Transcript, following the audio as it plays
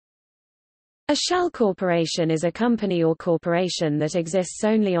A shell corporation is a company or corporation that exists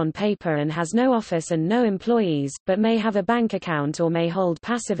only on paper and has no office and no employees, but may have a bank account or may hold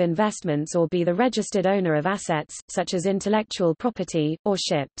passive investments or be the registered owner of assets, such as intellectual property, or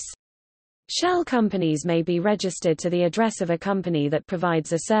ships. Shell companies may be registered to the address of a company that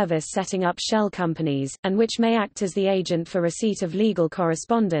provides a service setting up shell companies, and which may act as the agent for receipt of legal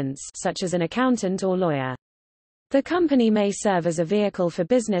correspondence, such as an accountant or lawyer. The company may serve as a vehicle for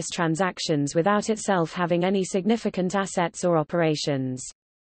business transactions without itself having any significant assets or operations.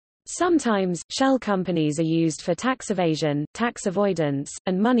 Sometimes, shell companies are used for tax evasion, tax avoidance,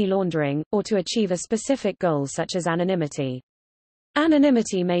 and money laundering, or to achieve a specific goal such as anonymity.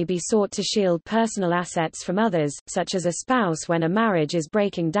 Anonymity may be sought to shield personal assets from others, such as a spouse when a marriage is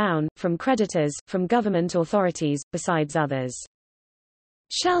breaking down, from creditors, from government authorities, besides others.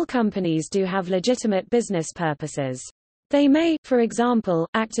 Shell companies do have legitimate business purposes. They may, for example,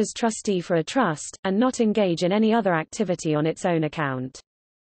 act as trustee for a trust, and not engage in any other activity on its own account.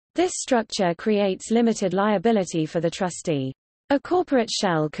 This structure creates limited liability for the trustee. A corporate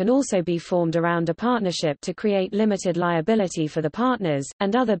shell can also be formed around a partnership to create limited liability for the partners,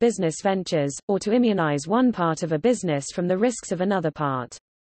 and other business ventures, or to immunize one part of a business from the risks of another part.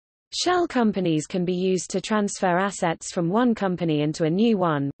 Shell companies can be used to transfer assets from one company into a new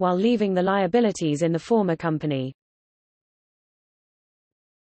one, while leaving the liabilities in the former company.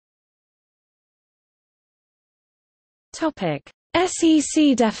 Topic: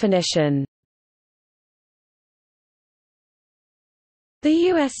 SEC definition. The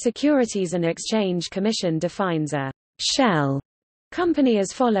U.S. Securities and Exchange Commission defines a shell company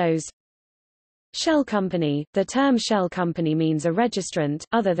as follows. Shell company. The term shell company means a registrant,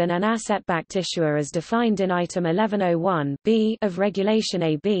 other than an asset-backed issuer as defined in Item 1101(b) of Regulation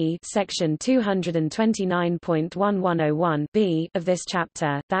A-B Section 229.1101(b) of this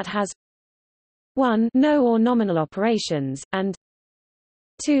chapter, that has 1. No or nominal operations, and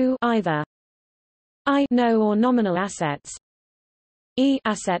 2. Either I. No or nominal assets, e.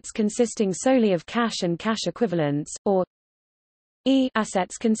 assets consisting solely of cash and cash equivalents, or e.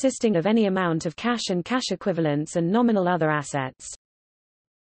 assets consisting of any amount of cash and cash equivalents and nominal other assets.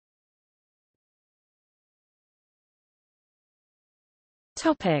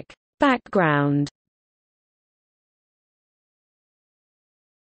 Topic: Background.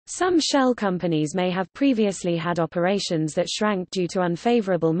 Some shell companies may have previously had operations that shrank due to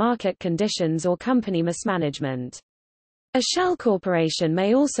unfavorable market conditions or company mismanagement. A shell corporation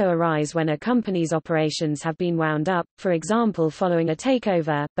may also arise when a company's operations have been wound up, for example following a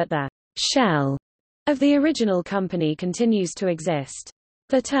takeover, but the shell of the original company continues to exist.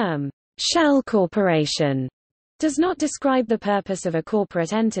 The term shell corporation does not describe the purpose of a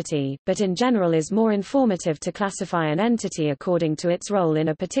corporate entity, but in general is more informative to classify an entity according to its role in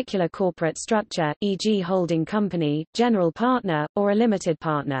a particular corporate structure, e.g. holding company, general partner, or a limited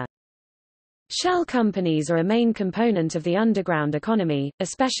partner. Shell companies are a main component of the underground economy,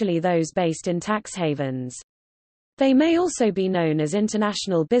 especially those based in tax havens. They may also be known as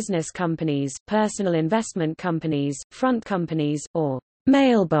international business companies, personal investment companies, front companies, or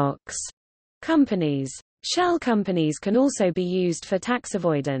mailbox companies. Shell companies can also be used for tax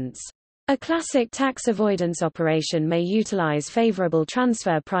avoidance. A classic tax avoidance operation may utilize favorable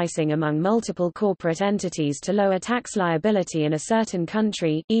transfer pricing among multiple corporate entities to lower tax liability in a certain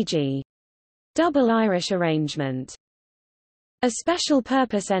country, e.g. double Irish arrangement. A special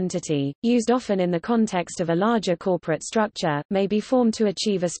purpose entity, used often in the context of a larger corporate structure, may be formed to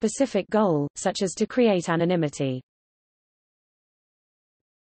achieve a specific goal, such as to create anonymity.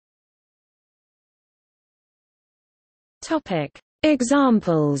 Topic: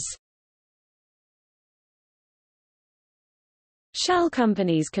 Examples. Shell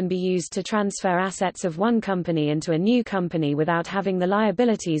companies can be used to transfer assets of one company into a new company without having the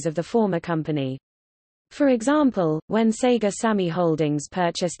liabilities of the former company. For example, when Sega Sammy Holdings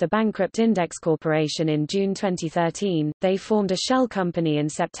purchased the bankrupt Index Corporation in June 2013, they formed a shell company in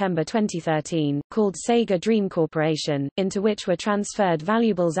September 2013, called Sega Dream Corporation, into which were transferred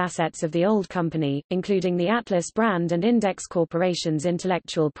valuables assets of the old company, including the Atlas brand and Index Corporation's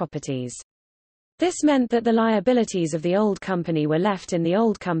intellectual properties. This meant that the liabilities of the old company were left in the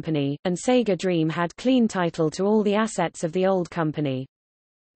old company, and Sega Dream had clean title to all the assets of the old company.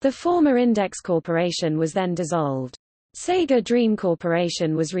 The former Index Corporation was then dissolved. Sega Dream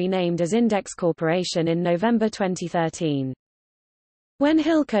Corporation was renamed as Index Corporation in November 2013. When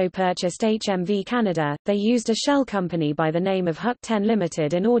Hilco purchased HMV Canada, they used a shell company by the name of Huck 10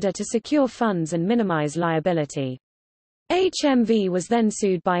 Limited in order to secure funds and minimize liability. HMV was then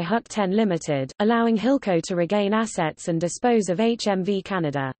sued by Huck 10 Limited, allowing Hilco to regain assets and dispose of HMV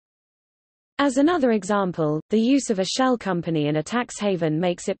Canada. As another example, the use of a shell company in a tax haven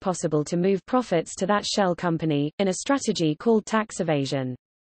makes it possible to move profits to that shell company, in a strategy called tax evasion.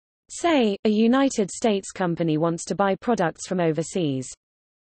 Say, a United States company wants to buy products from overseas.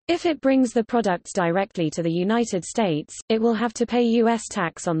 If it brings the products directly to the United States, it will have to pay U.S.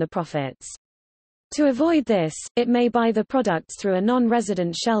 tax on the profits. To avoid this, it may buy the products through a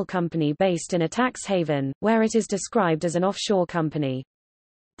non-resident shell company based in a tax haven, where it is described as an offshore company.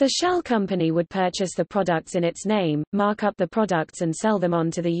 The shell company would purchase the products in its name, mark up the products and sell them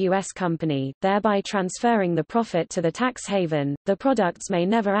on to the U.S. company, thereby transferring the profit to the tax haven. The products may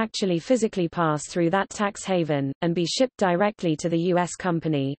never actually physically pass through that tax haven, and be shipped directly to the U.S.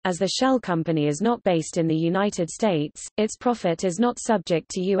 company. As the shell company is not based in the United States, its profit is not subject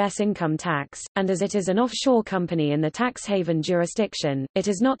to U.S. income tax, and as it is an offshore company in the tax haven jurisdiction, it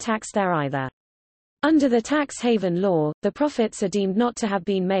is not taxed there either. Under the tax haven law, the profits are deemed not to have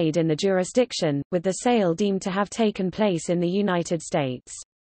been made in the jurisdiction, with the sale deemed to have taken place in the United States.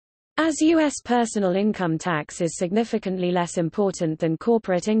 As U.S. personal income tax is significantly less important than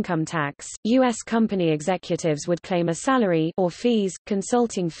corporate income tax, U.S. company executives would claim a salary or fees,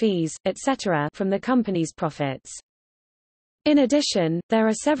 consulting fees, etc. from the company's profits. In addition, there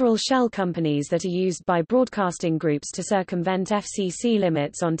are several shell companies that are used by broadcasting groups to circumvent FCC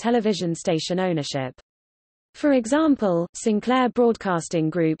limits on television station ownership. For example, Sinclair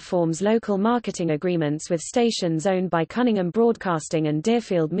Broadcasting Group forms local marketing agreements with stations owned by Cunningham Broadcasting and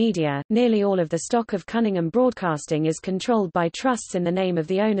Deerfield Media. Nearly all of the stock of Cunningham Broadcasting is controlled by trusts in the name of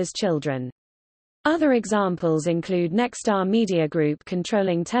the owner's children. Other examples include Nexstar Media Group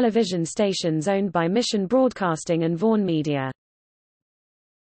controlling television stations owned by Mission Broadcasting and Vaughan Media.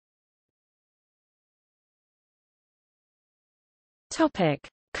 Topic: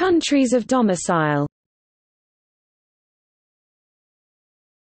 Countries of domicile.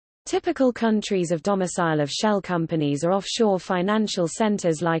 Typical countries of domicile of shell companies are offshore financial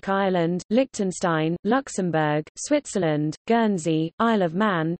centers like Ireland, Liechtenstein, Luxembourg, Switzerland, Guernsey, Isle of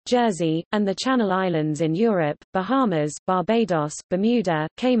Man, Jersey, and the Channel Islands in Europe, Bahamas, Barbados, Bermuda,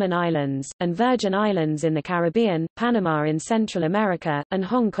 Cayman Islands, and Virgin Islands in the Caribbean, Panama in Central America, and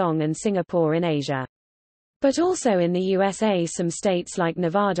Hong Kong and Singapore in Asia. But also in the USA, some states like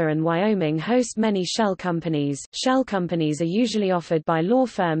Nevada and Wyoming host many shell companies. Shell companies are usually offered by law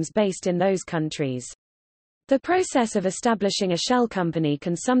firms based in those countries. The process of establishing a shell company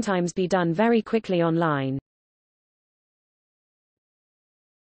can sometimes be done very quickly online.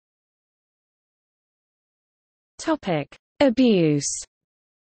 Topic: Abuse.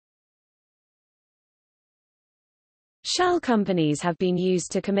 Shell companies have been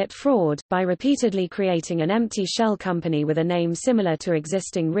used to commit fraud, by repeatedly creating an empty shell company with a name similar to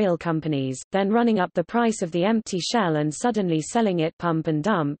existing real companies, then running up the price of the empty shell and suddenly selling it pump and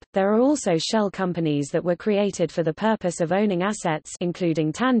dump. There are also shell companies that were created for the purpose of owning assets,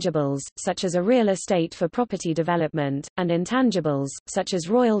 including tangibles, such as a real estate for property development, and intangibles, such as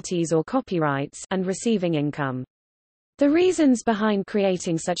royalties or copyrights, and receiving income. The reasons behind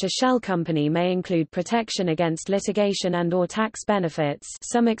creating such a shell company may include protection against litigation and/or tax benefits.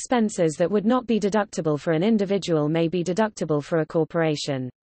 Some expenses that would not be deductible for an individual may be deductible for a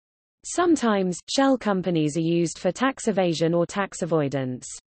corporation. Sometimes, shell companies are used for tax evasion or tax avoidance.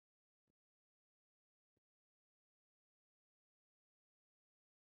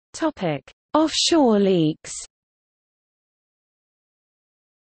 Topic: Offshore leaks.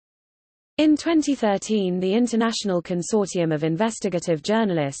 In 2013, the International Consortium of Investigative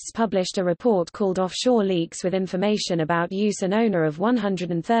Journalists published a report called Offshore Leaks with information about use and owner of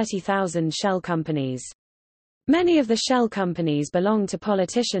 130,000 shell companies. Many of the shell companies belonged to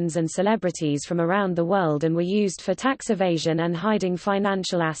politicians and celebrities from around the world and were used for tax evasion and hiding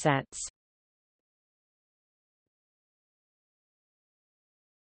financial assets.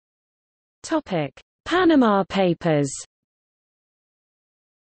 Topic: Panama Papers.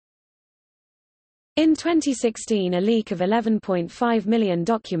 In 2016, a leak of 11.5 million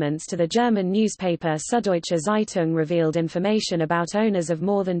documents to the German newspaper Süddeutsche Zeitung revealed information about owners of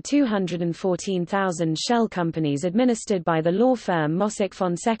more than 214,000 shell companies administered by the law firm Mossack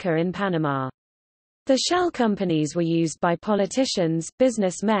Fonseca in Panama. The shell companies were used by politicians,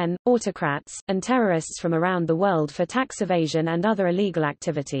 businessmen, autocrats, and terrorists from around the world for tax evasion and other illegal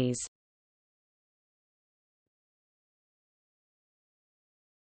activities.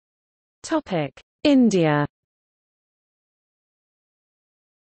 India.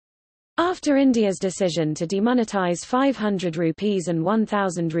 After India's decision to demonetize 500 rupees and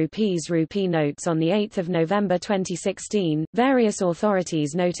 1000 rupees rupee notes on 8 November 2016, various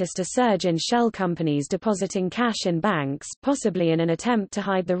authorities noticed a surge in shell companies depositing cash in banks, possibly in an attempt to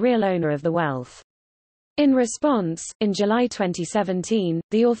hide the real owner of the wealth. In response, in July 2017,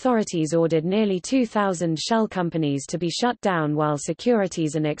 the authorities ordered nearly 2,000 shell companies to be shut down while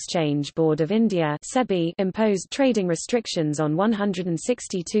Securities and Exchange Board of India (SEBI) imposed trading restrictions on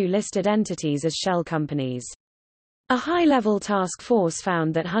 162 listed entities as shell companies. A high-level task force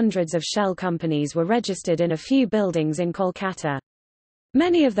found that hundreds of shell companies were registered in a few buildings in Kolkata.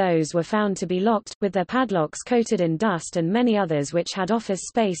 Many of those were found to be locked, with their padlocks coated in dust, and many others which had office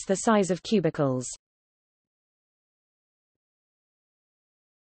space the size of cubicles.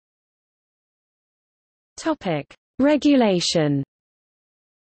 Regulation.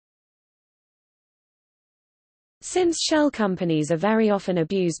 Since shell companies are very often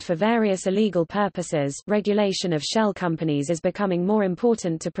abused for various illegal purposes, regulation of shell companies is becoming more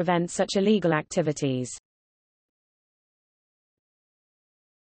important to prevent such illegal activities.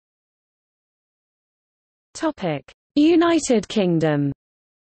 United Kingdom.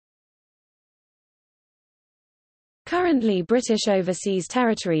 Currently, British overseas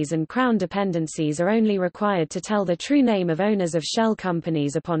territories and Crown dependencies are only required to tell the true name of owners of shell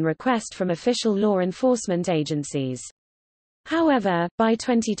companies upon request from official law enforcement agencies. However, by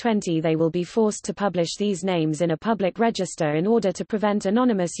 2020 they will be forced to publish these names in a public register in order to prevent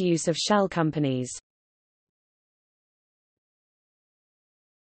anonymous use of shell companies.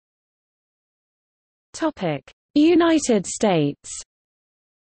 United States.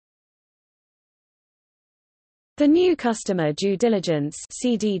 The new Customer Due Diligence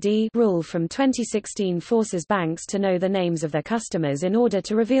 (CDD) rule from 2016 forces banks to know the names of their customers in order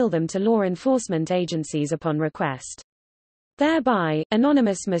to reveal them to law enforcement agencies upon request. Thereby,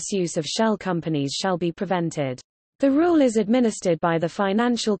 anonymous misuse of shell companies shall be prevented. The rule is administered by the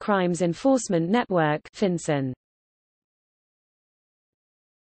Financial Crimes Enforcement Network (FinCEN).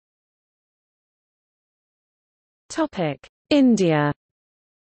 India.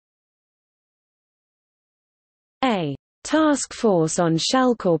 A task force on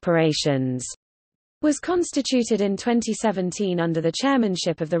shell corporations was constituted in 2017 under the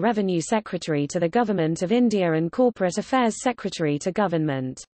chairmanship of the Revenue Secretary to the Government of India and Corporate Affairs Secretary to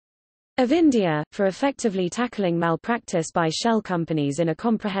Government of India, for effectively tackling malpractice by shell companies in a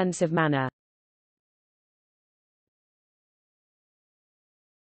comprehensive manner.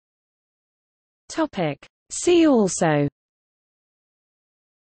 See also: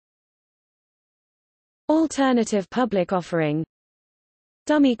 Alternative public offering,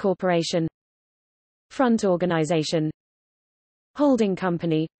 Dummy corporation, Front organization, Holding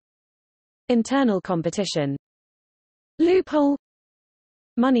company, Internal competition, Loophole,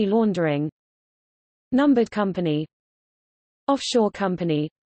 Money laundering, Numbered company, Offshore company,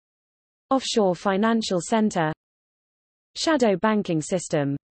 Offshore financial center, Shadow banking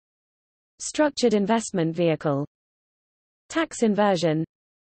system, Structured investment vehicle, Tax inversion,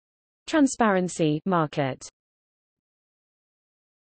 Transparency market.